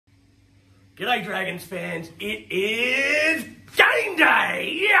G'day Dragons fans, it is game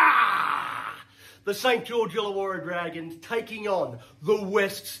day! Yeah! The St George Illawarra Dragons taking on the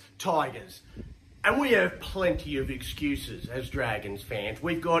Wests Tigers. And we have plenty of excuses as Dragons fans.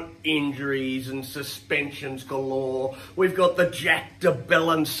 We've got injuries and suspensions galore. We've got the Jack de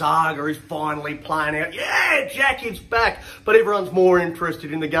Belin saga is finally playing out. Yeah, Jack is back. But everyone's more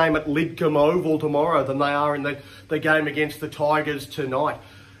interested in the game at Lidcombe Oval tomorrow than they are in the game against the Tigers tonight.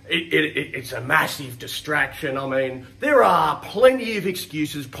 It's a massive distraction. I mean, there are plenty of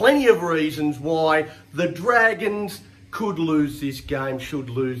excuses, plenty of reasons why the Dragons could lose this game, should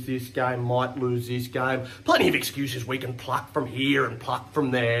lose this game, might lose this game. Plenty of excuses we can pluck from here and pluck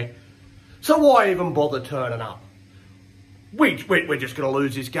from there. So why even bother turning up? We're just going to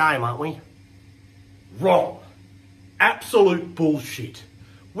lose this game, aren't we? Wrong. Absolute bullshit.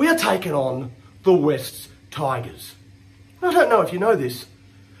 We are taking on the Wests Tigers. I don't know if you know this,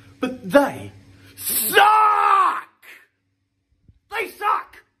 but they suck! They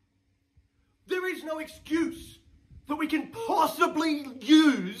suck! There is no excuse that we can possibly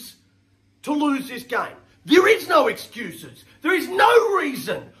use to lose this game. There is no excuses. There is no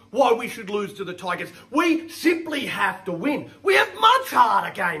reason why we should lose to the Tigers. We simply have to win. We have much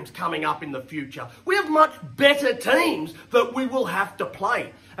harder games coming up in the future. We have much better teams that we will have to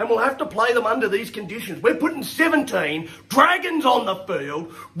play. And we'll have to play them under these conditions. We're putting 17 Dragons on the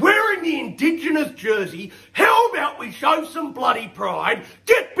field, wearing the Indigenous jersey. How about we show some bloody pride?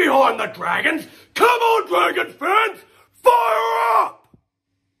 Get behind the Dragons. Come on, Dragons fans. Fire up!